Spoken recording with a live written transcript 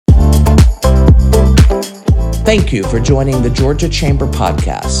Thank you for joining the Georgia Chamber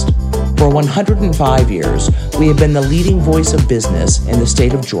Podcast. For 105 years, we have been the leading voice of business in the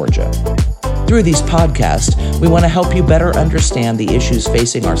state of Georgia. Through these podcasts, we want to help you better understand the issues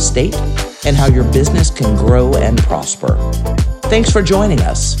facing our state and how your business can grow and prosper. Thanks for joining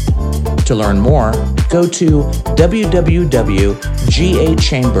us. To learn more, go to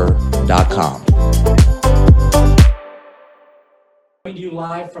www.gachamber.com. Coming to you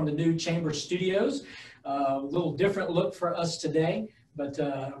live from the new Chamber Studios. A little different look for us today, but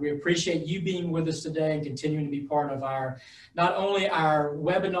we appreciate you being with us today and continuing to be part of our, not only our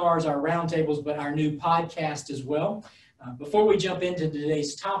webinars, our roundtables, but our new podcast as well. Before we jump into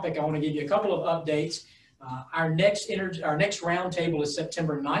today's topic, I want to give you a couple of updates. Our next roundtable is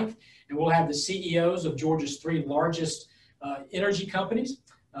September 9th, and we'll have the CEOs of Georgia's 3 largest energy companies.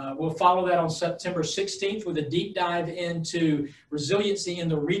 We'll follow that on September 16th with a deep dive into resiliency in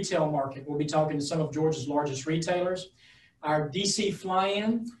the retail market. We'll be talking to some of Georgia's largest retailers. Our DC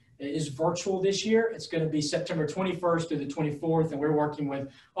fly-in is virtual this year. It's going to be September 21st through the 24th, and we're working with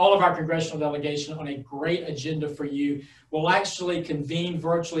all of our congressional delegation on a great agenda for you. We'll actually convene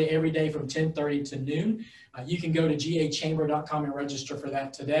virtually every day from 10:30 to noon. You can go to gachamber.com and register for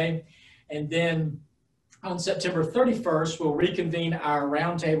that today. And then on September 31st, we'll reconvene our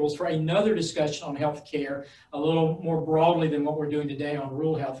roundtables for another discussion on healthcare, a little more broadly than what we're doing today on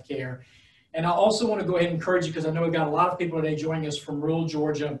rural healthcare. And I also want to go ahead and encourage you, because I know we've got a lot of people today joining us from rural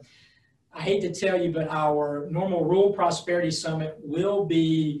Georgia. I hate to tell you, but our normal Rural Prosperity Summit will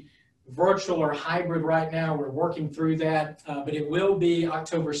be virtual or hybrid right now. We're working through that, but it will be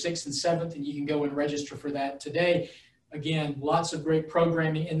October 6th and 7th, and you can go and register for that today. Again, lots of great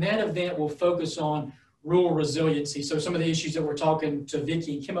programming, and that event will focus on rural resiliency. So some of the issues that we're talking to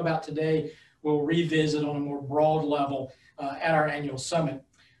Vicki and Kim about today, we'll revisit on a more broad level at our annual summit.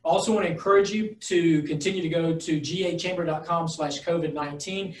 I also want to encourage you to continue to go to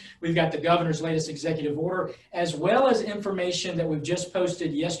gachamber.com/COVID-19. We've got the governor's latest executive order, as well as information that we've just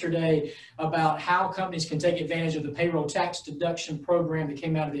posted yesterday about how companies can take advantage of the payroll tax deduction program that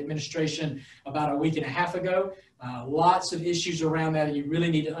came out of the administration about a week and a half ago. Lots of issues around that, and you really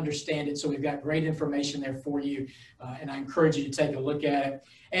need to understand it. So we've got great information there for you, and I encourage you to take a look at it.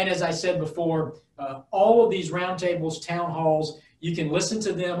 And as I said before, all of these roundtables, town halls, you can listen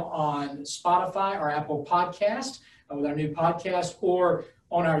to them on Spotify or Apple Podcast with our new podcast, or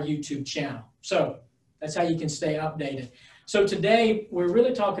on our YouTube channel. So that's how you can stay updated. So today we're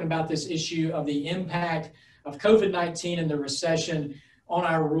really talking about this issue of the impact of COVID-19 and the recession on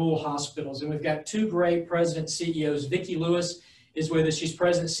our rural hospitals. And we've got 2 great president CEOs. Vicki Lewis is with us. She's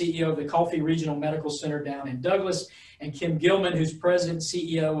president CEO of the Coffee Regional Medical Center down in Douglas, and Kim Gilman, who's president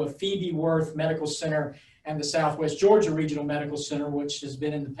CEO of Phoebe Worth Medical Center and the Southwest Georgia Regional Medical Center, which has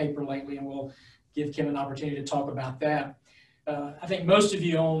been in the paper lately, and we'll give Kim an opportunity to talk about that. I think most of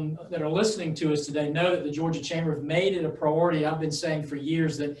you that are listening to us today know that the Georgia Chamber have made it a priority. I've been saying for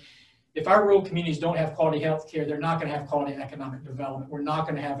years that if our rural communities don't have quality health care, they're not going to have quality economic development. We're not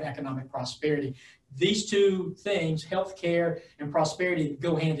going to have economic prosperity. These 2 things, health care and prosperity,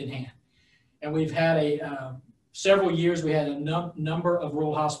 go hand in hand. And we've had several years, we had a number of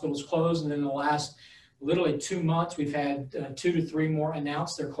rural hospitals closed, and in the last literally 2 months, we've had 2 to 3 more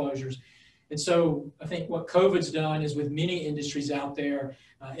announce their closures. And so I think what COVID's done is, with many industries out there,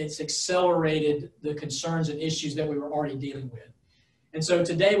 it's accelerated the concerns and issues that we were already dealing with. And so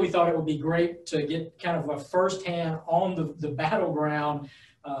today we thought it would be great to get kind of a firsthand on the battleground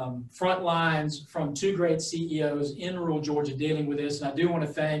front lines from 2 great CEOs in rural Georgia dealing with this. And I do want to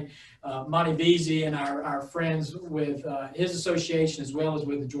thank Monty Veazey and our friends with his association, as well as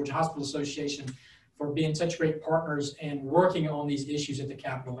with the Georgia Hospital Association, for being such great partners and working on these issues at the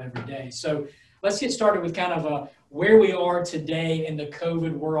Capitol every day. So let's get started with kind of where we are today in the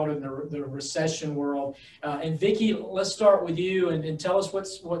COVID world and the recession world. And Vicki, let's start with you and tell us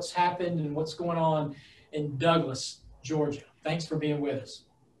what's happened and what's going on in Douglas, Georgia. Thanks for being with us.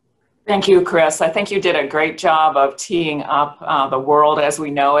 Thank you, Chris. I think you did a great job of teeing up the world as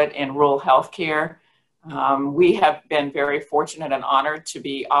we know it in rural healthcare. We have been very fortunate and honored to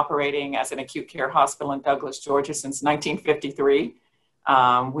be operating as an acute care hospital in Douglas, Georgia since 1953.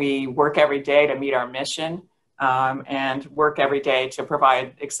 We work every day to meet our mission and work every day to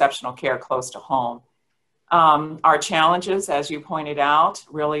provide exceptional care close to home. Our challenges, as you pointed out,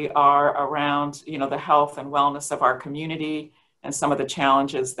 really are around, the health and wellness of our community and some of the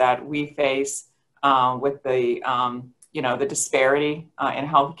challenges that we face with the disparity in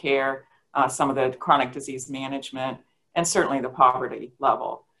healthcare, some of the chronic disease management, and certainly the poverty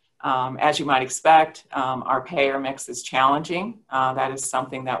level. As you might expect, our payer mix is challenging. That is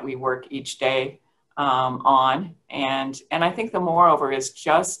something that we work each day on. And I think the moreover is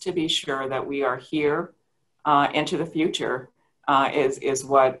just to be sure that we are here into the future is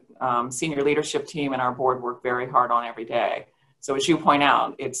what senior leadership team and our board work very hard on every day. So as you point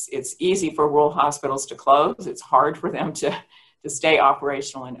out, it's easy for rural hospitals to close. It's hard for them to stay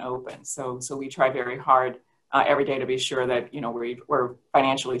operational and open. So we try very hard every day to be sure that, you know, we're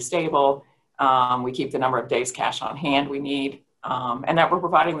financially stable. We keep the number of days cash on hand we need, and that we're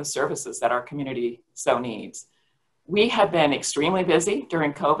providing the services that our community so needs. We have been extremely busy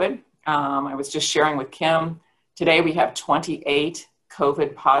during COVID. I was just sharing with Kim, today we have 28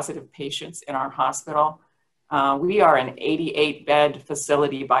 COVID positive patients in our hospital. We are an 88-bed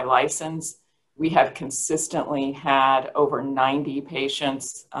facility by license. We have consistently had over 90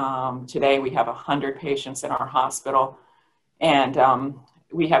 patients. Today we have 100 patients in our hospital. And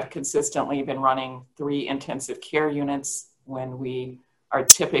we have consistently been running 3 intensive care units when we are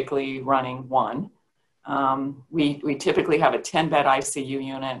typically running 1. We typically have a 10-bed ICU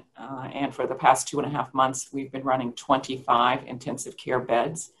unit, and for the past 2.5 months, we've been running 25 intensive care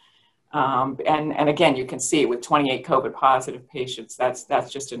beds. And again, you can see with 28 COVID positive patients, that's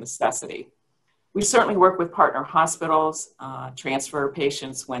just a necessity. We certainly work with partner hospitals, transfer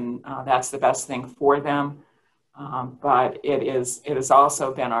patients when that's the best thing for them. But it has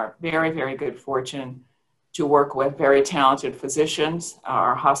also been our very, very good fortune to work with very talented physicians.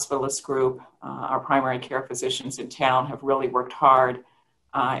 Our hospitalist group, our primary care physicians in town have really worked hard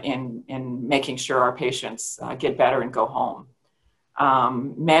in making sure our patients get better and go home.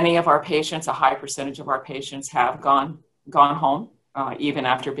 Many of our patients, a high percentage of our patients have gone home, even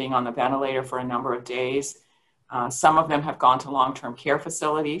after being on the ventilator for a number of days. Some of them have gone to long-term care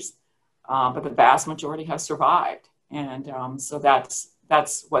facilities, but the vast majority have survived. And so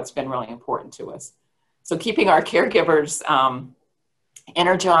that's what's been really important to us. So keeping our caregivers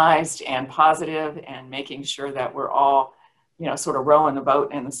energized and positive and making sure that we're all, you know, sort of rowing the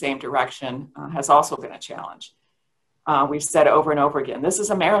boat in the same direction has also been a challenge. We've said over and over again, this is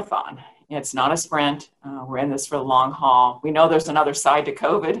a marathon. It's not a sprint. We're in this for the long haul. We know there's another side to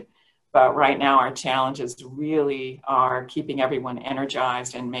COVID, but right now our challenges really are keeping everyone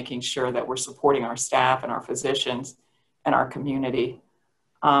energized and making sure that we're supporting our staff and our physicians and our community.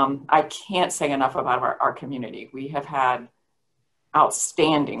 I can't say enough about our community. We have had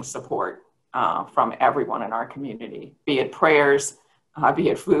outstanding support from everyone in our community, be it prayers, be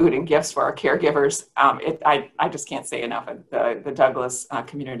it food and gifts for our caregivers. I just can't say enough. The Douglas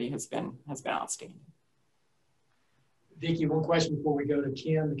community has been outstanding. Vicki, one question before we go to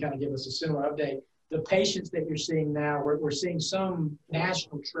Kim to kind of give us a similar update. The patients that you're seeing now, we're seeing some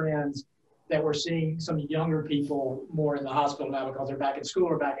national trends that we're seeing some younger people more in the hospital now because they're back in school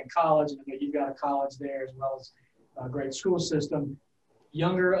or back in college. And I know you've got a college there as well as a great school system.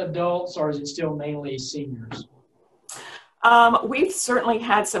 Younger adults, or is it still mainly seniors? We've certainly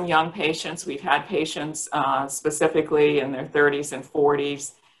had some young patients. We've had patients specifically in their 30s and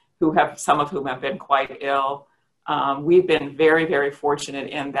 40s some of whom have been quite ill. We've been very, very fortunate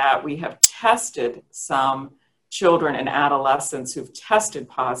in that we have tested some children and adolescents who've tested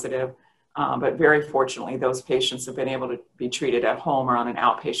positive, but very fortunately, those patients have been able to be treated at home or on an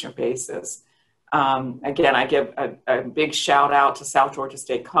outpatient basis. Again, I give a big shout out to South Georgia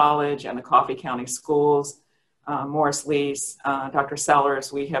State College and the Coffee County Schools, Morris Lease, Dr.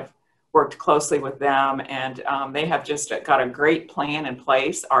 Sellers. We have worked closely with them, and they have just got a great plan in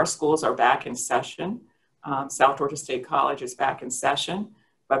place. Our schools are back in session. South Georgia State College is back in session,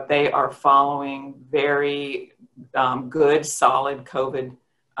 but they are following very good, solid COVID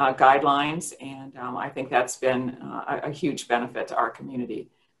guidelines, and I think that's been a huge benefit to our community.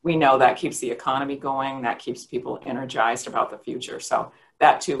 We know that keeps the economy going, that keeps people energized about the future. So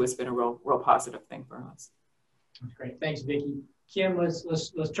that too has been a real positive thing for us. That's great. Thanks, Vicki. Kim,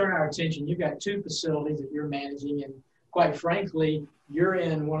 let's turn our attention. You've got 2 facilities that you're managing, and quite frankly, you're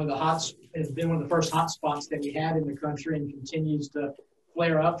in it's been one of the first hotspots that we had in the country and continues to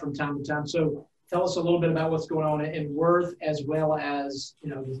flare up from time to time. So tell us a little bit about what's going on in Worth as well as, you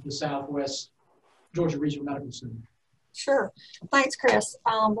know, the Southwest Georgia Regional Medical Center. Sure. Thanks, Chris.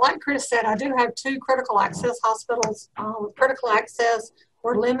 Like Chris said, I do have 2 critical access hospitals. With critical access,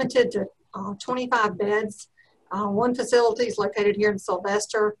 we're limited to 25 beds. One facility is located here in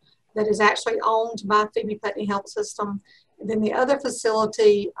Sylvester that is actually owned by Phoebe Putney Health System. And then the other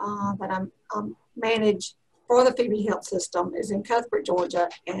facility that I manage for the Phoebe Health System is in Cuthbert, Georgia.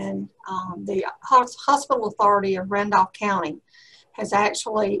 And the Hospital Authority of Randolph County has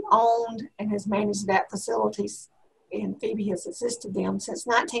actually owned and has managed that facility, and Phoebe has assisted them since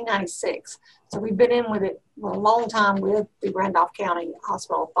 1996. So we've been in with it for a long time with the Randolph County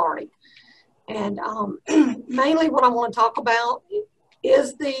Hospital Authority. And mainly what I want to talk about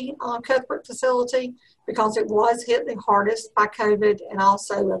is the Cuthbert facility, because it was hit the hardest by COVID, and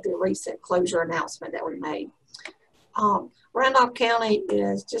also of the recent closure announcement that we made. Randolph County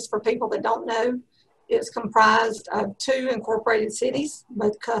is, just for people that don't know, it's comprised of 2 incorporated cities,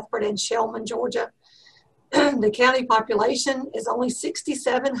 both Cuthbert and Shellman, Georgia. The county population is only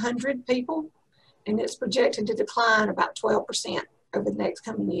 6,700 people, and it's projected to decline about 12% over the next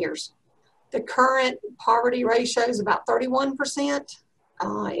coming years. The current poverty ratio is about 31%,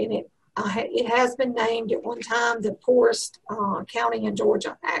 and it has been named at one time the poorest county in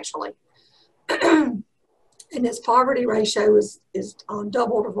Georgia, actually. And its poverty ratio is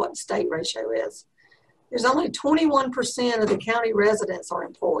double of what the state ratio is. There's only 21% of the county residents are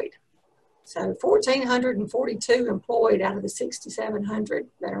employed. So 1,442 employed out of the 6,700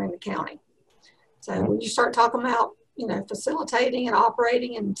 that are in the county. So when you start talking about, you know, facilitating and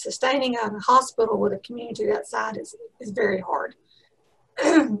operating and sustaining a hospital with a community that size is very hard.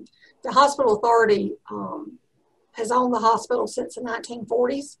 The hospital authority has owned the hospital since the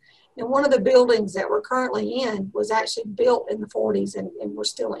 1940s. And one of the buildings that we're currently in was actually built in the 40s, and we're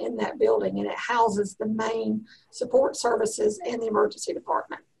still in that building, and it houses the main support services and the emergency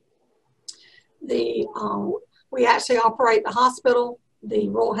department. We actually operate the hospital, the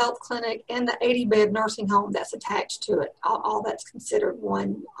rural health clinic, and the 80-bed nursing home that's attached to it. All that's considered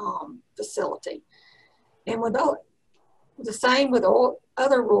one facility. And with the same with all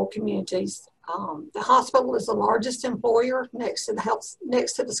other rural communities, the hospital is the largest employer next to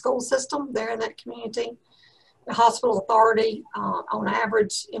the school system there in that community. The hospital authority, on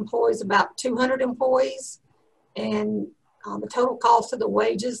average, employs about 200 employees, and the total cost of the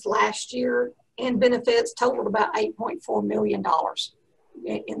wages last year and benefits totaled about $8.4 million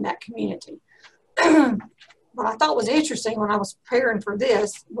in that community. What I thought was interesting when I was preparing for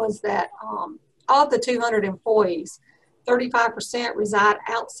this was that of the 200 employees, 35% reside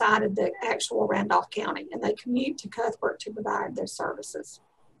outside of the actual Randolph County, and they commute to Cuthbert to provide their services.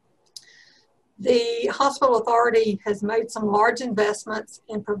 The hospital authority has made some large investments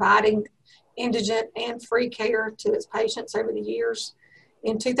in providing indigent and free care to its patients over the years.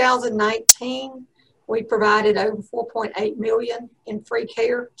 In 2019, we provided over $4.8 million in free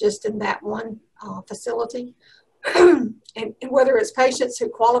care just in that one facility. And whether it's patients who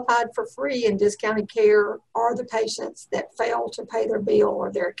qualified for free and discounted care, or the patients that failed to pay their bill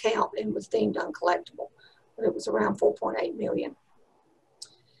or their account and was deemed uncollectible, but it was around $4.8 million.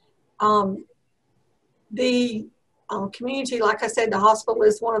 The community, like I said, the hospital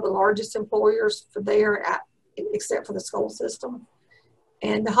is one of the largest employers for there, except for the school system.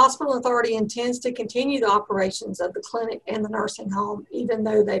 And the hospital authority intends to continue the operations of the clinic and the nursing home, even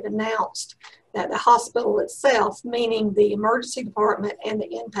though they've announced that the hospital itself, meaning the emergency department and the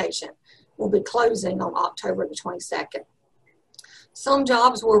inpatient, will be closing on October the 22nd. Some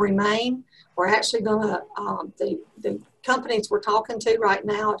jobs will remain. We're actually going to, the companies we're talking to right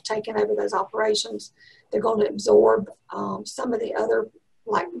now have taken over those operations. They're going to absorb some of the other,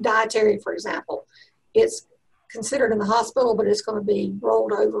 like dietary, for example. It's considered in the hospital, but it's going to be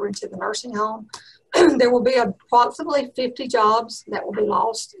rolled over into the nursing home. There will be approximately 50 jobs that will be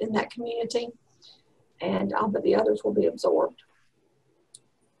lost in that community, and but the others will be absorbed.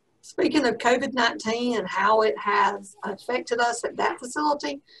 Speaking of COVID-19 and how it has affected us at that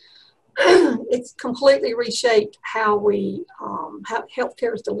facility, it's completely reshaped how how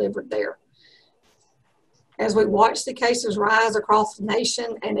healthcare is delivered there. As we watch the cases rise across the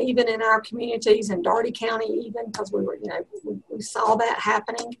nation, and even in our communities in Daugherty County, even because we saw that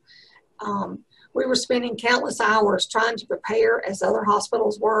happening, we were spending countless hours trying to prepare, as other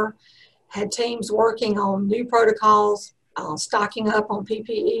hospitals were, had teams working on new protocols, stocking up on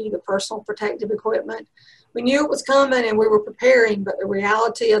PPE, the personal protective equipment. We knew it was coming and we were preparing, but the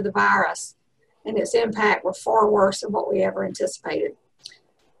reality of the virus and its impact were far worse than what we ever anticipated.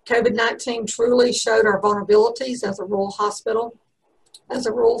 COVID-19 truly showed our vulnerabilities as a rural hospital, as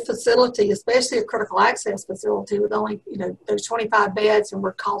a rural facility, especially a critical access facility with only, those 25 beds, and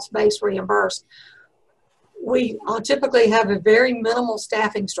we're cost-based reimbursed. We typically have a very minimal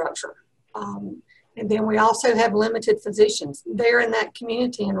staffing structure. And then we also have limited physicians. There in that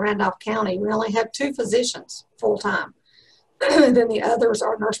community in Randolph County, we only have 2 physicians full-time. Then the others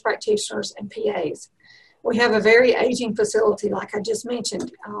are nurse practitioners and PAs. We have a very aging facility, like I just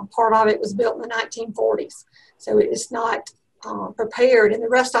mentioned. Part of it was built in the 1940s, so it's not prepared, and the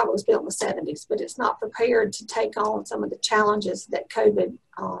rest of it was built in the 70s, but it's not prepared to take on some of the challenges that COVID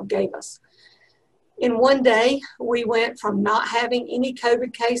gave us. In one day, we went from not having any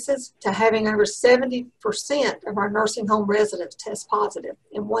COVID cases to having over 70% of our nursing home residents test positive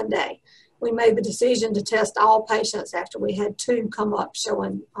in one day. We made the decision to test all patients after we had 2 come up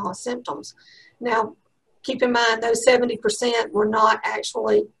showing symptoms. Now, keep in mind, those 70% were not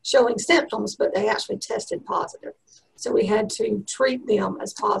actually showing symptoms, but they actually tested positive. So we had to treat them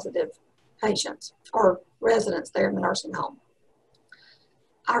as positive patients or residents there in the nursing home.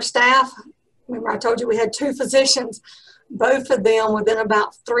 Our staff, remember I told you we had 2 physicians, both of them within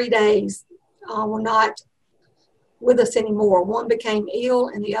about 3 days were not with us anymore. One became ill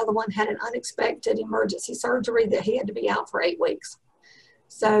and the other one had an unexpected emergency surgery that he had to be out for 8 weeks.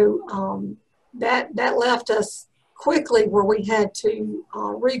 So that left us quickly where we had to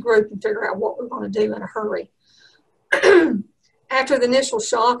regroup and figure out what we were going to do in a hurry. After the initial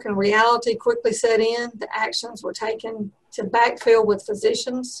shock and reality quickly set in, the actions were taken to backfill with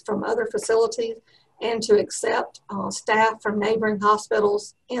physicians from other facilities and to accept staff from neighboring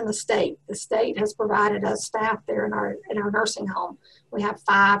hospitals in the state. The state has provided us staff there in our nursing home. We have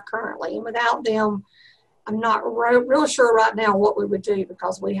 5 currently, and without them, I'm not real sure right now what we would do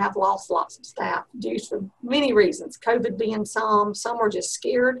because we have lost lots of staff due to many reasons. COVID being some were just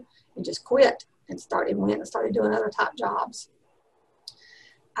scared and just quit and went and started doing other type jobs.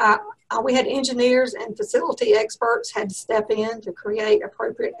 We had engineers and facility experts had to step in to create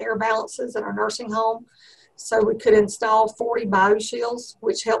appropriate air balances in our nursing home. So we could install 40 bioshields,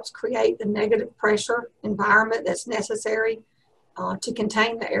 which helps create the negative pressure environment that's necessary to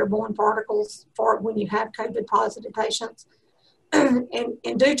contain the airborne particles for when you have COVID positive patients. And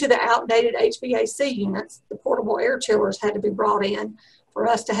due to the outdated HVAC units, the portable air chillers had to be brought in for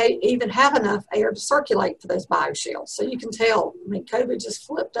us to even have enough air to circulate for those bioshields. So you can tell, I mean, COVID just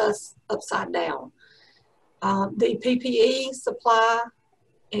flipped us upside down. The PPE supply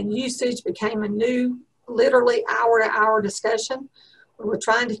and usage became a new, literally hour-to-hour discussion. We were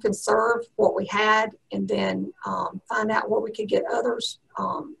trying to conserve what we had and then find out where we could get others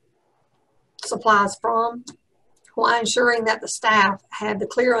supplies from, while ensuring that the staff had the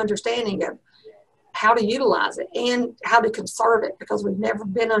clear understanding of how to utilize it and how to conserve it, because we've never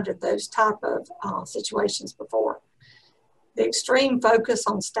been under those type of situations before. The extreme focus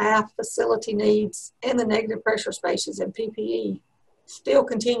on staff, facility needs, and the negative pressure spaces and PPE still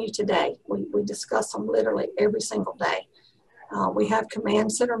continue today. We discuss them literally every single day. We have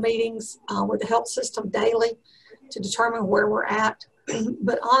command center meetings with the health system daily to determine where we're at.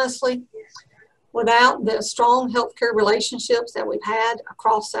 But honestly, without the strong healthcare relationships that we've had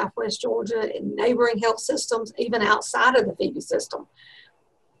across Southwest Georgia and neighboring health systems, even outside of the Phoebe system,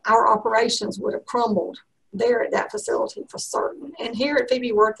 our operations would have crumbled there at that facility for certain. And here at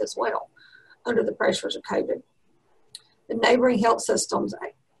Phoebe Worth as well, under the pressures of COVID. The neighboring health systems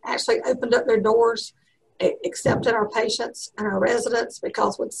actually opened up their doors, accepted our patients and our residents,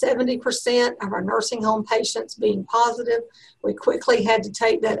 because with 70% of our nursing home patients being positive, we quickly had to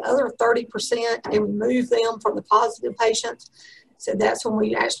take that other 30% and remove them from the positive patients. So that's when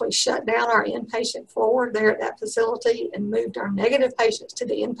we actually shut down our inpatient floor there at that facility and moved our negative patients to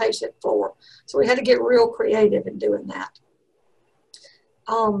the inpatient floor. So we had to get real creative in doing that.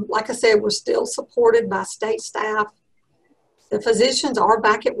 Like I said, we're still supported by state staff. The physicians are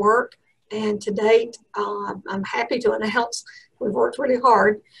back at work. And to date, I'm happy to announce we've worked really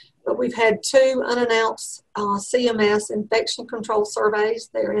hard, but we've had 2 unannounced CMS infection control surveys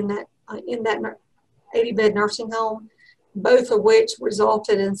there in that 80-bed nursing home, both of which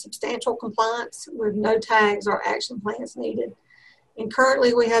resulted in substantial compliance with no tags or action plans needed. And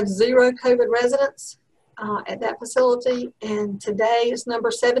currently we have 0 COVID residents at that facility, and today is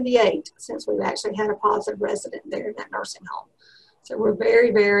number 78 since we've actually had a positive resident there in that nursing home. So we're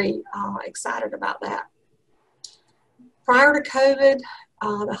very, very excited about that. Prior to COVID,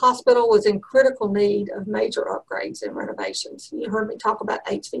 the hospital was in critical need of major upgrades and renovations. You heard me talk about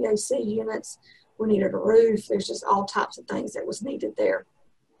HVAC units. We needed a roof. There's just all types of things that was needed there.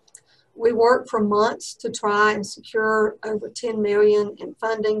 We worked for months to try and secure over $10 million in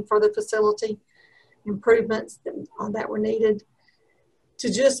funding for the facility improvements that were needed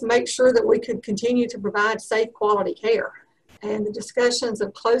to just make sure that we could continue to provide safe, quality care. And the discussions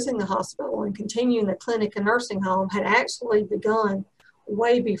of closing the hospital and continuing the clinic and nursing home had actually begun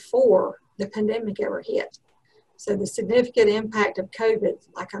way before the pandemic ever hit. So the significant impact of COVID,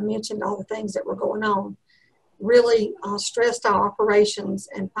 like I mentioned, all the things that were going on, really stressed our operations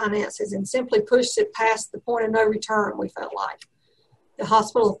and finances and simply pushed it past the point of no return, we felt like. The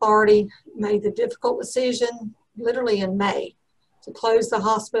hospital authority made the difficult decision literally in May to close the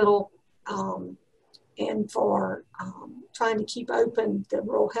hospital and for trying to keep open the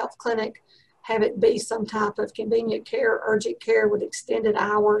rural health clinic have it be some type of convenient care, urgent care with extended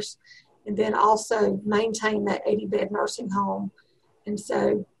hours, and then also maintain that 80-bed nursing home. And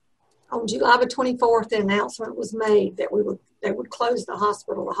so on July the 24th, the announcement was made that they would close the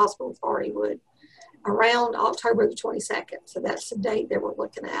hospital authority would, around October the 22nd. So that's the date that we're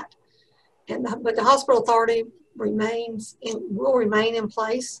looking at. But the hospital authority will remain in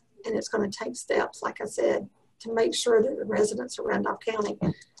place, and it's going to take steps, like I said, to make sure that the residents of Randolph County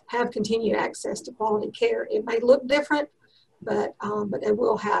have continued access to quality care. It may look different, but they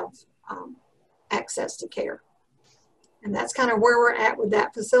will have access to care. And that's kind of where we're at with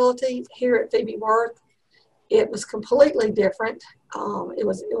that facility. Here at Phoebe Worth, it was completely different. It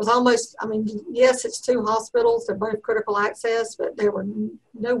was almost, I mean, yes, it's two hospitals, they're both critical access, but they were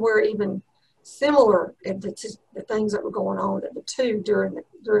nowhere even similar at the things that were going on at the two during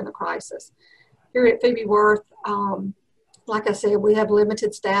the crisis. Here at Phoebe Worth, like I said, we have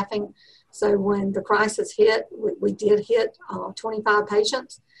limited staffing. So when the crisis hit, we did hit 25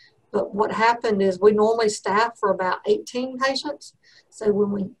 patients. But what happened is we normally staff for about 18 patients. So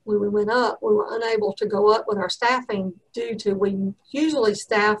when we went up, we were unable to go up with our staffing due to we usually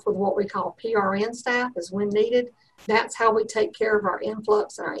staff with what we call PRN staff as when needed. That's how we take care of our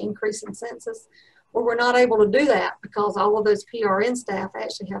influx and our increase in census. Well, we're not able to do that because all of those PRN staff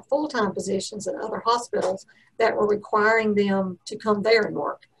actually have full-time positions in other hospitals that were requiring them to come there and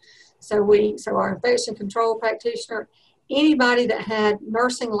work. So our infection control practitioner, anybody that had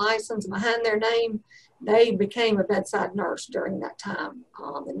nursing license behind their name, they became a bedside nurse during that time.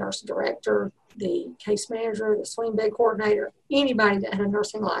 The nurse director, the case manager, the swing bed coordinator, anybody that had a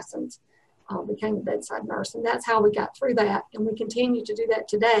nursing license became a bedside nurse. And that's how we got through that. And we continue to do that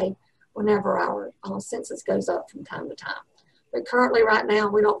today whenever our census goes up from time to time. But currently right now,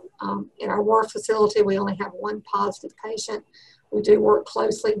 we don't, in our Worth facility, we only have one positive patient. We do work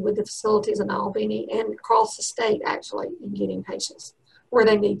closely with the facilities in Albany and across the state, actually, in getting patients where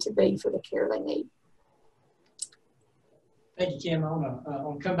they need to be for the care they need. Thank you, Kim. I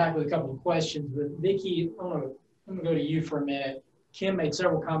want to come back with a couple of questions. But Vicki, I'm going to go to you for a minute. Kim made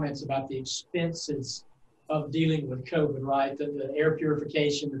several comments about the expenses of dealing with COVID, right? The air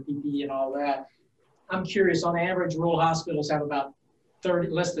purification, the PPE, and all that. I'm curious, on average, rural hospitals have about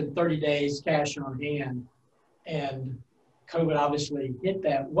less than 30 days cash on hand, and COVID obviously hit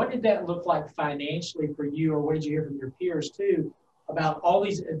that. What did that look like financially for you, or what did you hear from your peers too about all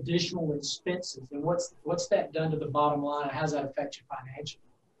these additional expenses, and what's that done to the bottom line? How does that affect you financially?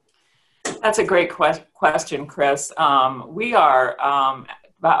 That's a great question, Chris. We are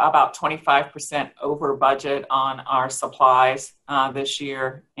about 25% over budget on our supplies this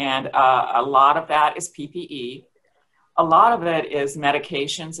year, and a lot of that is PPE. A lot of it is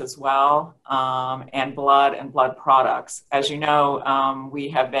medications as well, and blood products. As you know, we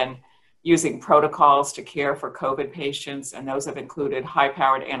have been using protocols to care for COVID patients, and those have included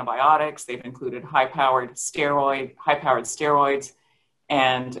high-powered antibiotics. They've included high-powered steroids,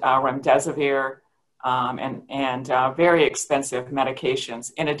 and remdesivir, and very expensive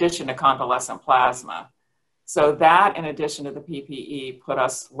medications, in addition to convalescent plasma. So that, in addition to the PPE, put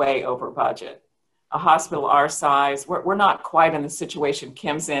us way over budget. A hospital our size, we're not quite in the situation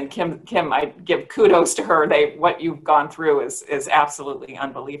Kim's in. Kim, I give kudos to her. What you've gone through is absolutely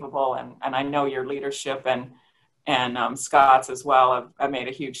unbelievable, and I know your leadership and Scott's as well have made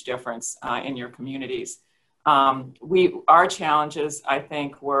a huge difference in your communities. Our challenges, I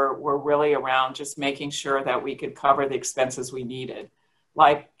think, were really around just making sure that we could cover the expenses we needed.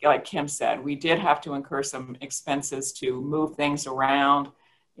 Like Kim said, we did have to incur some expenses to move things around,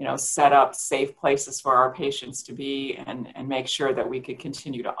 set up safe places for our patients to be, and make sure that we could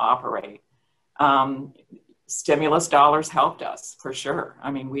continue to operate. Stimulus dollars helped us, for sure. I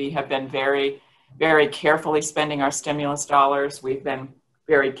mean, we have been very, very carefully spending our stimulus dollars. We've been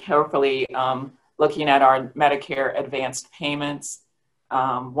very carefully looking at our Medicare advanced payments.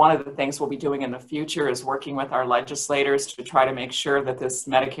 One of the things we'll be doing in the future is working with our legislators to try to make sure that this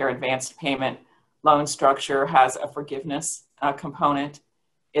Medicare advanced payment loan structure has a forgiveness component.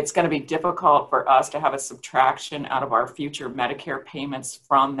 It's going to be difficult for us to have a subtraction out of our future Medicare payments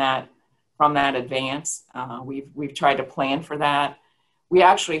from that advance. We've tried to plan for that. We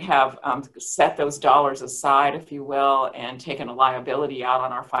actually have set those dollars aside, if you will, and taken a liability out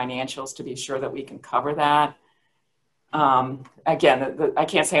on our financials to be sure that we can cover that. Again, I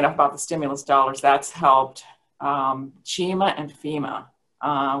can't say enough about the stimulus dollars. That's helped. GEMA and FEMA.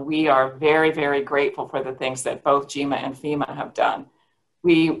 We are very, very grateful for the things that both GEMA and FEMA have done.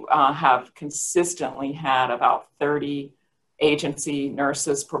 We have consistently had about 30 agency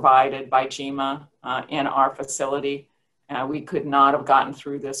nurses provided by GEMA in our facility. We could not have gotten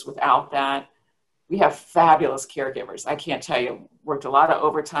through this without that. we have fabulous caregivers. I can't tell you, worked a lot of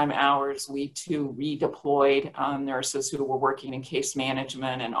overtime hours. We too redeployed nurses who were working in case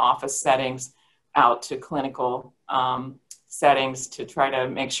management and office settings out to clinical settings to try to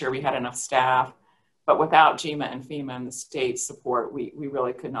make sure we had enough staff. But without GMA and FEMA and the state support, we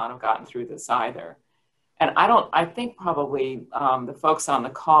really could not have gotten through this either. And I think probably the folks on the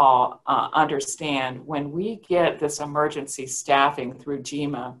call understand when we get this emergency staffing through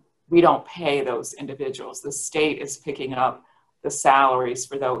GMA, we don't pay those individuals. The state is picking up the salaries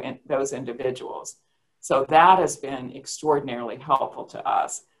for those individuals. So that has been extraordinarily helpful to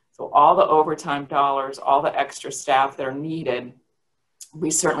us. So all the overtime dollars, all the extra staff that are needed,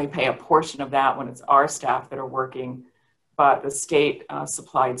 we certainly pay a portion of that when it's our staff that are working, but the state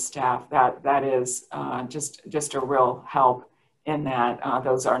supplied staff, that is just a real help in that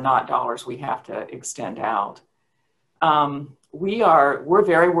those are not dollars we have to extend out. We're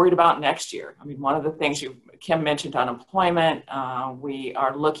very worried about next year. I mean, one of the things Kim mentioned unemployment. We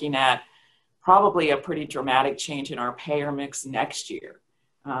are looking at probably a pretty dramatic change in our payer mix next year.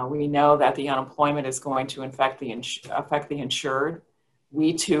 We know that the unemployment is going to affect the insured.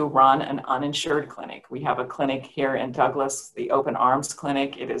 We too run an uninsured clinic. We have a clinic here in Douglas, the Open Arms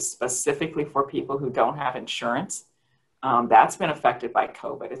Clinic. It is specifically for people who don't have insurance. That's been affected by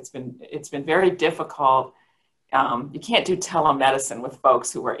COVID. It's been very difficult. You can't do telemedicine with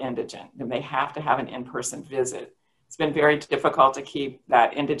folks who are indigent, and they have to have an in-person visit. It's been very difficult to keep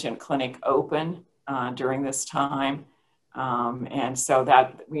that indigent clinic open during this time. And so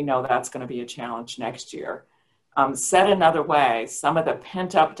that we know that's going to be a challenge next year. Said another way, some of the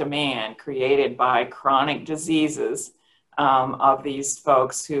pent-up demand created by chronic diseases of these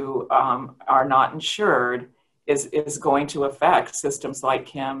folks who are not insured is going to affect systems like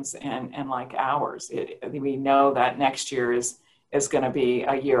Kim's and like ours. We know that next year is going to be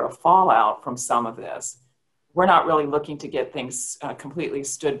a year of fallout from some of this. We're not really looking to get things completely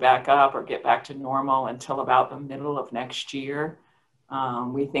stood back up or get back to normal until about the middle of next year.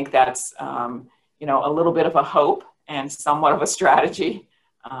 We think that's a little bit of a hope and somewhat of a strategy,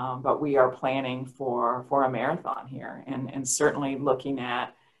 but we are planning for a marathon here and certainly looking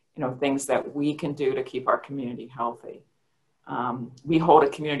at things that we can do to keep our community healthy. We hold a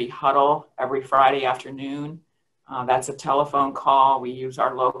community huddle every Friday afternoon. That's a telephone call. We use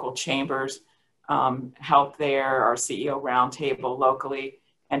our local chambers help there, our CEO roundtable locally,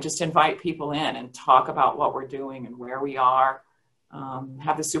 and just invite people in and talk about what we're doing and where we are.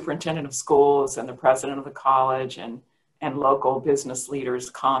 Have the superintendent of schools and the president of the college and local business leaders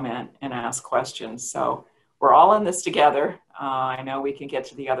comment and ask questions. So we're all in this together. I know we can get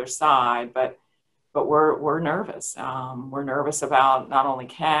to the other side, but we're nervous. We're nervous about not only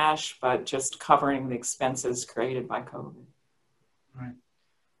cash, but just covering the expenses created by COVID. All right.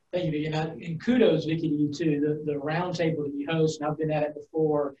 Thank you, Vicki. And kudos, Vicki, to you too. The roundtable that you host, and I've been at it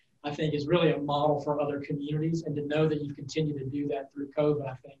before, I think is really a model for other communities. And to know that you continue to do that through COVID,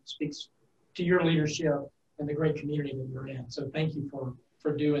 I think speaks to your leadership and the great community that you're in. So thank you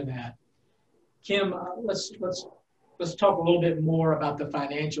for doing that. Kim, let's talk a little bit more about the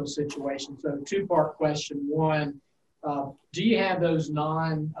financial situation. So two-part question. One, do you have those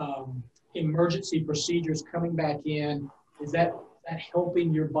non-emergency procedures coming back in? Is that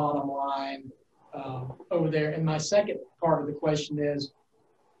helping your bottom line over there? And my second part of the question is,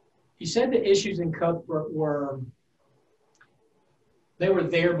 you said the issues in Cuthbert were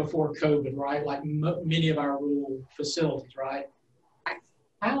there before COVID, right? Like many of our rural facilities, right?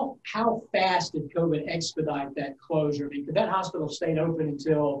 How fast did COVID expedite that closure? I mean, could that hospital stay open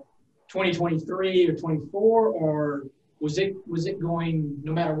until 2023 or 24, or was it going,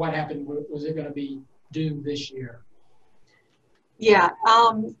 no matter what happened, was it going to be doomed this year? Yeah,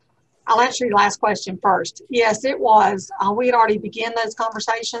 I'll answer your last question first. Yes, it was. We had already begun those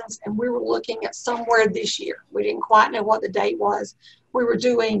conversations, and we were looking at somewhere this year. We didn't quite know what the date was. We were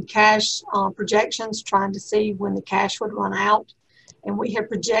doing cash projections, trying to see when the cash would run out, and we had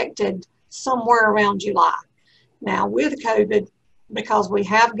projected somewhere around July. Now, with COVID, because we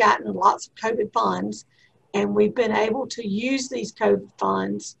have gotten lots of COVID funds, and we've been able to use these COVID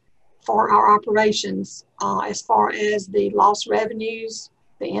funds for our operations as far as the lost revenues,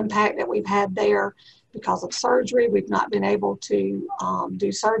 the impact that we've had there because of surgery. We've not been able to do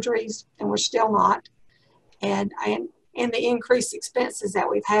surgeries, and we're still not. And the increased expenses that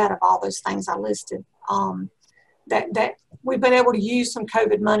we've had of all those things I listed, that we've been able to use some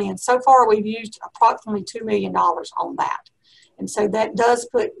COVID money. And so far we've used approximately $2 million on that. And so that does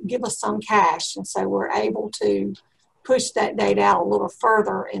give us some cash. And so we're able to push that date out a little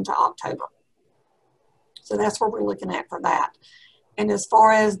further into October. So that's what we're looking at for that. And as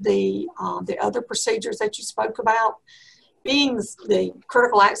far as the other procedures that you spoke about, being the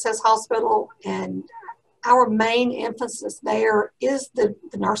critical access hospital, and our main emphasis there is the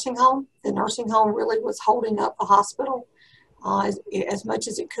nursing home. The nursing home really was holding up the hospital as much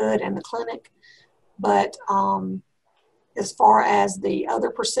as it could, and the clinic. But as far as the other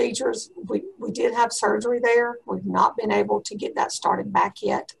procedures, we did have surgery there. We've not been able to get that started back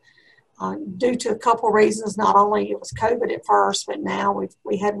yet due to a couple reasons. Not only it was COVID at first, but now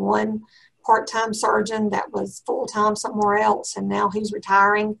we had one part-time surgeon that was full-time somewhere else, and now he's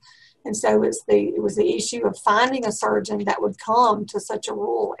retiring. And so it was the issue of finding a surgeon that would come to such a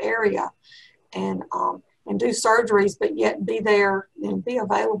rural area and do surgeries, but yet be there and be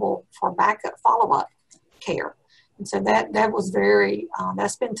available for backup follow-up care. And so that was very,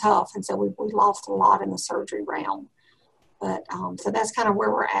 that's been tough. And so we lost a lot in the surgery realm. But so that's kind of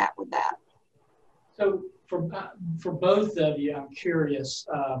where we're at with that. So for both of you, I'm curious,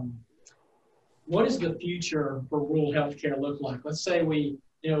 what does the future for rural healthcare look like? Let's say we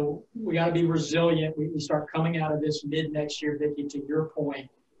got to be resilient. We start coming out of this mid next year, Vicki, to your point.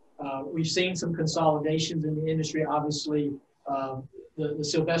 We've seen some consolidations in the industry. Obviously, the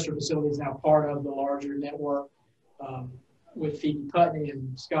Sylvester facility is now part of the larger network with Phoebe Putney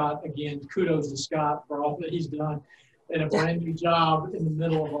and Scott. Again, kudos to Scott for all that he's done and a brand new job in the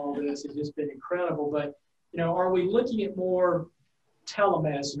middle of all this. It's just been incredible. But, are we looking at more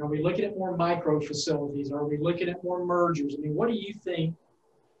telemedicine? Are we looking at more micro facilities? Are we looking at more mergers? I mean, what do you think?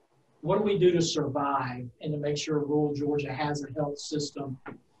 What do we do to survive and to make sure rural Georgia has a health system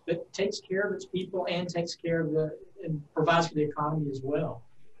that takes care of its people and takes care of and provides for the economy as well?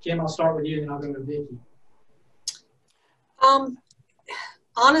 Kim, I'll start with you, and then I'll go to Vicki.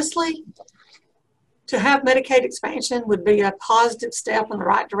 Honestly, to have Medicaid expansion would be a positive step in the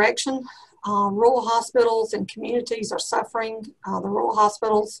right direction. Rural hospitals and communities are suffering. The rural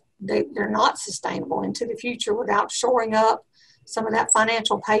hospitals, they're not sustainable into the future without shoring up some of that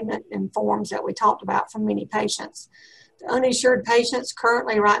financial payment in forms that we talked about from many patients. The uninsured patients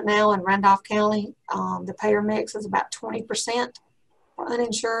currently right now in Randolph County, the payer mix is about 20% for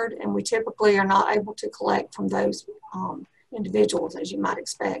uninsured, and we typically are not able to collect from those individuals, as you might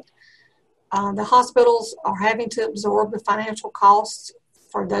expect. The hospitals are having to absorb the financial costs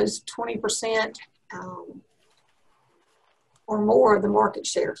for those 20% or more of the market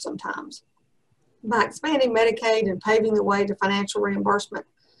share sometimes. By expanding Medicaid and paving the way to financial reimbursement,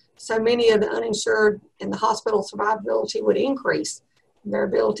 so many of the uninsured in the hospital survivability would increase. Their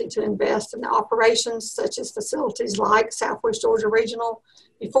ability to invest in the operations such as facilities like Southwest Georgia Regional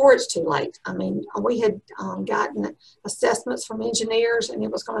before it's too late. I mean, we had gotten assessments from engineers, and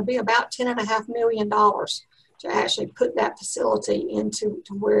it was going to be about $10.5 million to actually put that facility into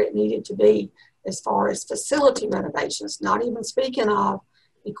where it needed to be as far as facility renovations, not even speaking of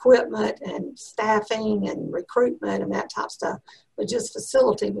equipment and staffing and recruitment and that type of stuff, but just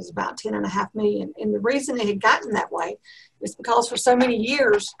facility was about $10.5 million. And the reason it had gotten that way is because for so many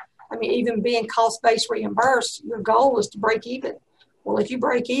years, I mean, even being cost-based reimbursed, your goal was to break even. Well, if you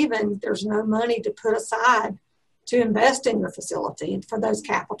break even, there's no money to put aside to invest in your facility and for those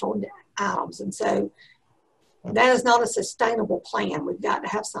capital items. And so that is not a sustainable plan. We've got to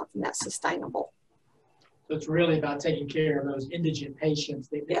have something that's sustainable. So it's really about taking care of those indigent patients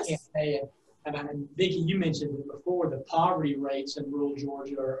that Yes. can't pay it. And Vicki, you mentioned it before, the poverty rates in rural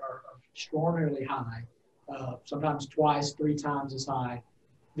Georgia are extraordinarily high, sometimes twice, 3 times as high.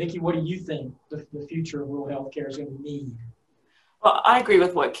 Vicki, what do you think the future of rural healthcare is going to need? Well, I agree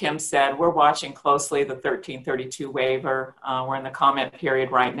with what Kim said. We're watching closely the 1332 waiver. We're in the comment period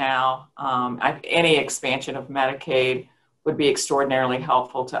right now. Any expansion of Medicaid would be extraordinarily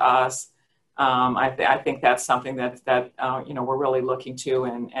helpful to us. I think that's something that we're really looking to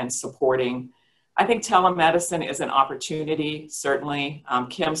and supporting. I think telemedicine is an opportunity, certainly.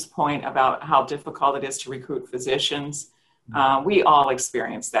 Kim's point about how difficult it is to recruit physicians, we all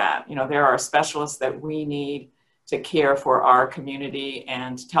experience that. There are specialists that we need to care for our community,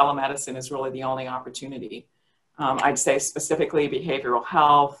 and telemedicine is really the only opportunity. I'd say specifically behavioral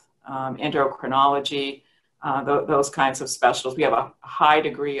health, endocrinology, those kinds of specialists. We have a high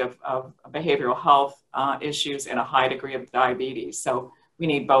degree of behavioral health issues and a high degree of diabetes. So we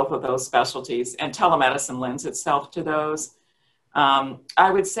need both of those specialties, and telemedicine lends itself to those.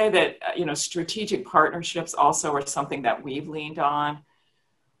 I would say that, strategic partnerships also are something that we've leaned on.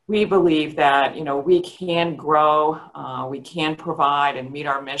 We believe that, we can grow, we can provide and meet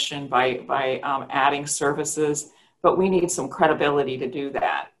our mission by adding services, but we need some credibility to do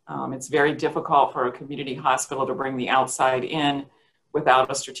that. It's very difficult for a community hospital to bring the outside in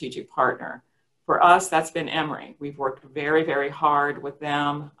without a strategic partner. For us, that's been Emory. We've worked very, very hard with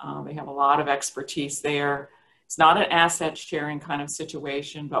them. They have a lot of expertise there. It's not an asset sharing kind of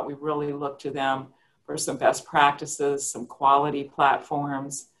situation, but we really look to them for some best practices, some quality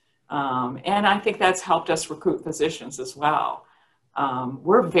platforms. And I think that's helped us recruit physicians as well.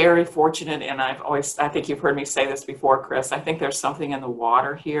 We're very fortunate, and I think you've heard me say this before, Chris, I think there's something in the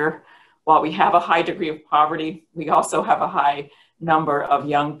water here. While we have a high degree of poverty, we also have a high number of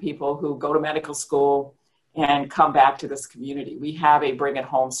young people who go to medical school and come back to this community. We have a bring it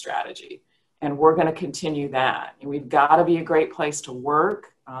home strategy, and we're going to continue that. And we've got to be a great place to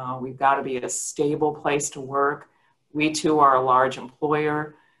work. We've got to be a stable place to work. We too are a large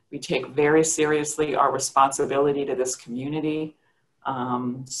employer. We take very seriously our responsibility to this community.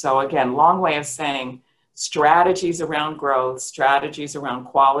 So again, long way of saying strategies around growth, strategies around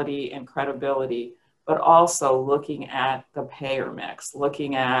quality and credibility, but also looking at the payer mix,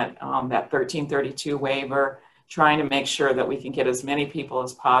 looking at that 1332 waiver, trying to make sure that we can get as many people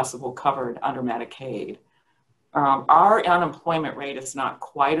as possible covered under Medicaid. Our unemployment rate is not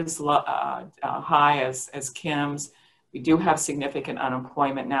quite as high as Kim's. We do have significant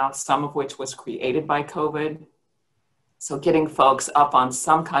unemployment now, some of which was created by COVID. So getting folks up on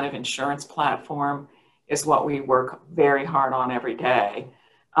some kind of insurance platform is what we work very hard on every day.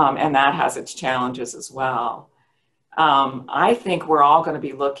 And that has its challenges as well. I think we're all going to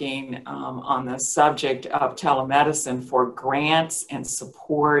be looking on the subject of telemedicine for grants and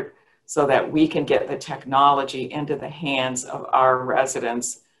support so that we can get the technology into the hands of our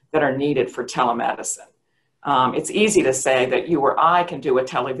residents that are needed for telemedicine. It's easy to say that you or I can do a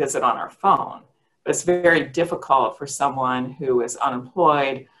televisit on our phone, but it's very difficult for someone who is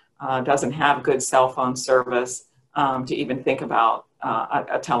unemployed, doesn't have good cell phone service, to even think about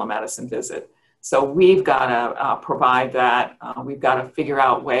a telemedicine visit. So we've got to provide that. We've got to figure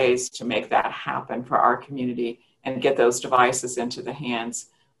out ways to make that happen for our community and get those devices into the hands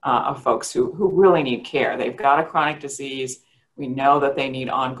of folks who really need care. They've got a chronic disease. We know that they need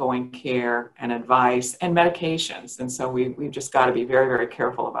ongoing care and advice and medications. And so we've just got to be very, very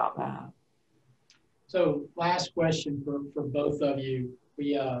careful about that. So last question for both of you.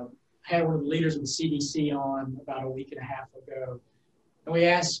 We had one of the leaders of the CDC on about a week and a half ago. And we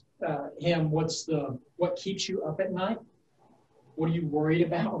asked him, what keeps you up at night? What are you worried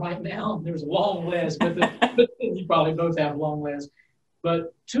about right now? There's a long list, but you probably both have a long list.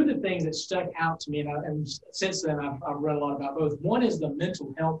 But two of the things that stuck out to me, and since then I've read a lot about both. One is the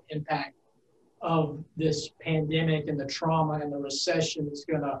mental health impact of this pandemic and the trauma and the recession that's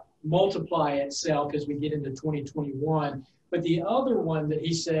going to multiply itself as we get into 2021. But the other one that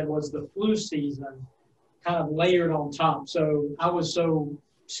he said was the flu season kind of layered on top. So I was so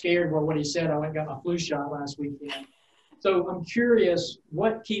scared by what he said, I went and got my flu shot last weekend. So I'm curious,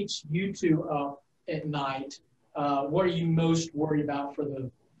 what keeps you two up at night? What are you most worried about for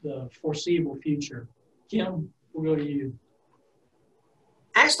the foreseeable future? Kim, we'll go to you.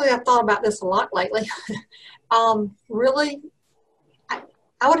 Actually, I've thought about this a lot lately. Really,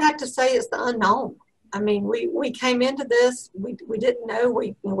 I would have to say it's the unknown. I mean, we came into this, we didn't know,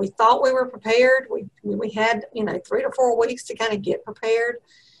 we thought we were prepared. We had, 3 to 4 weeks to kind of get prepared.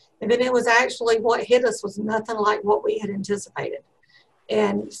 And then it was actually what hit us was nothing like what we had anticipated.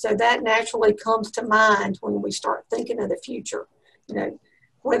 And so that naturally comes to mind when we start thinking of the future,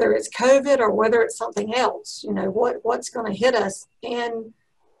 whether it's COVID or whether it's something else, what's going to hit us. And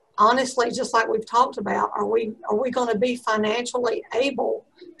honestly, just like we've talked about, are we going to be financially able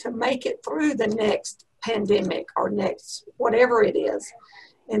to make it through the next pandemic or next whatever it is?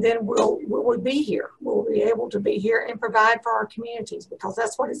 And then will we be here? We'll be able to be here and provide for our communities, because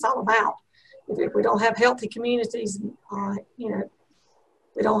that's what it's all about. If we don't have healthy communities,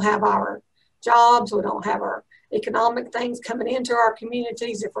 we don't have our jobs, we don't have our economic things coming into our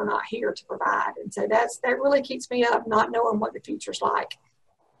communities if we're not here to provide. And so that really keeps me up, not knowing what the future's like.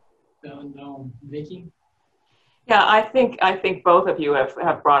 Vicki? Yeah, I think both of you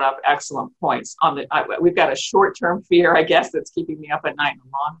have brought up excellent points. We've got a short-term fear, I guess, that's keeping me up at night in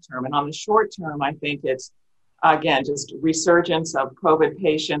the long term. And on the short term, I think it's, again, just resurgence of COVID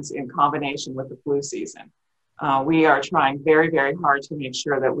patients in combination with the flu season. We are trying very, very hard to make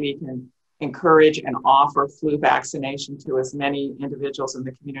sure that we can encourage and offer flu vaccination to as many individuals in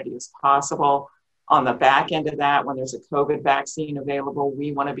the community as possible. On the back end of that, when there's a COVID vaccine available,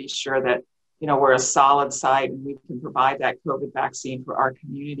 we want to be sure that, we're a solid site and we can provide that COVID vaccine for our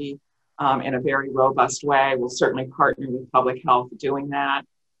community in a very robust way. We'll certainly partner with public health doing that.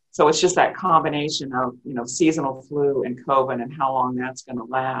 So it's just that combination of, seasonal flu and COVID and how long that's going to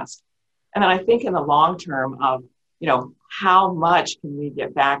last. And then I think in the long term of, how much can we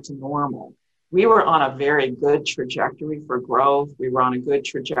get back to normal? we were on a very good trajectory for growth. We were on a good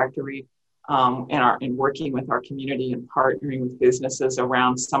trajectory in working with our community and partnering with businesses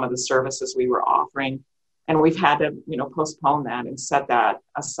around some of the services we were offering. And we've had to, postpone that and set that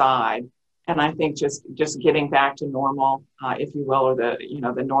aside. And I think just getting back to normal, if you will, or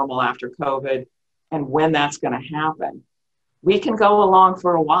the normal after COVID, and when that's going to happen, we can go along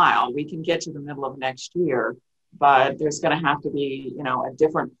for a while. We can get to the middle of next year, but there's going to have to be, a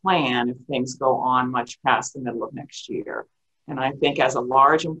different plan if things go on much past the middle of next year. And I think as a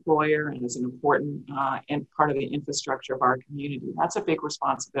large employer and as an important part of the infrastructure of our community, that's a big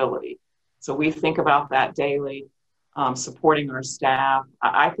responsibility. So we think about that daily, supporting our staff.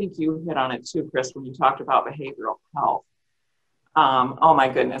 I think you hit on it too, Chris, when you talked about behavioral health. Oh my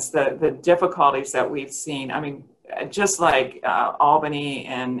goodness, the difficulties that we've seen. I mean, just like Albany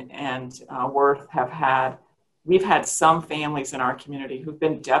and Worth have had, we've had some families in our community who've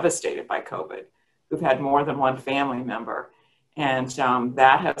been devastated by COVID, who've had more than one family member. And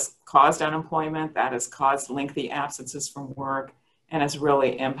that has caused unemployment, that has caused lengthy absences from work, and has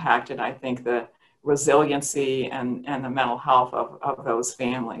really impacted, I think, the resiliency and the mental health of those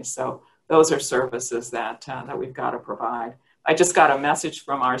families. So those are services that we've got to provide. I just got a message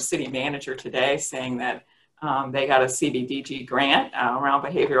from our city manager today saying that they got a CBDG grant around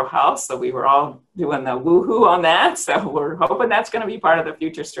behavioral health. So we were all doing the woohoo on that. So we're hoping that's going to be part of the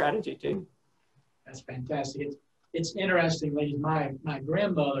future strategy too. That's fantastic. It's interesting, ladies. My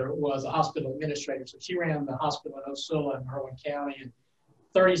grandmother was a hospital administrator. So she ran the hospital in Osceola in Merwin County. And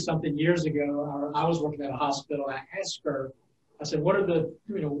 30-something years ago, I was working at a hospital. I asked her, I said,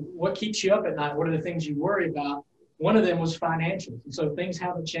 what keeps you up at night? What are the things you worry about? One of them was financial. And so things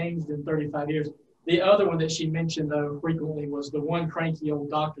haven't changed in 35 years. The other one that she mentioned, though, frequently was the one cranky old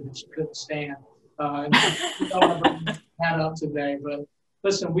doctor that she couldn't stand. And we don't want to bring that up today. But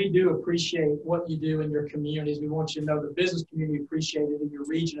listen, we do appreciate what you do in your communities. We want you to know the business community appreciates it in your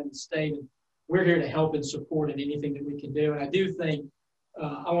region and the state. And we're here to help and support in anything that we can do. And I do think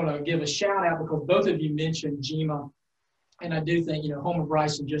I want to give a shout out because both of you mentioned GEMA. And I do think, Homer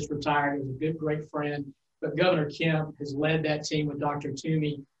Bryson just retired. He was a good, great friend. But Governor Kemp has led that team with Dr.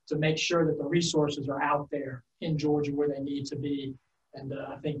 Toomey to make sure that the resources are out there in Georgia where they need to be. And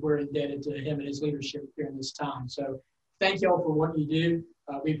I think we're indebted to him and his leadership during this time. So thank you all for what you do.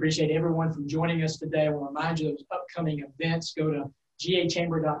 We appreciate everyone from joining us today. I want to remind you of those upcoming events. Go to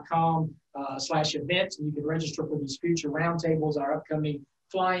gachamber.com/events, and you can register for these future roundtables, our upcoming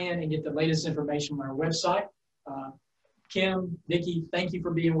fly-in, and get the latest information on our website. Kim, Vicki, thank you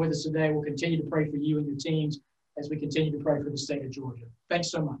for being with us today. We'll continue to pray for you and your teams as we continue to pray for the state of Georgia.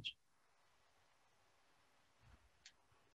 Thanks so much.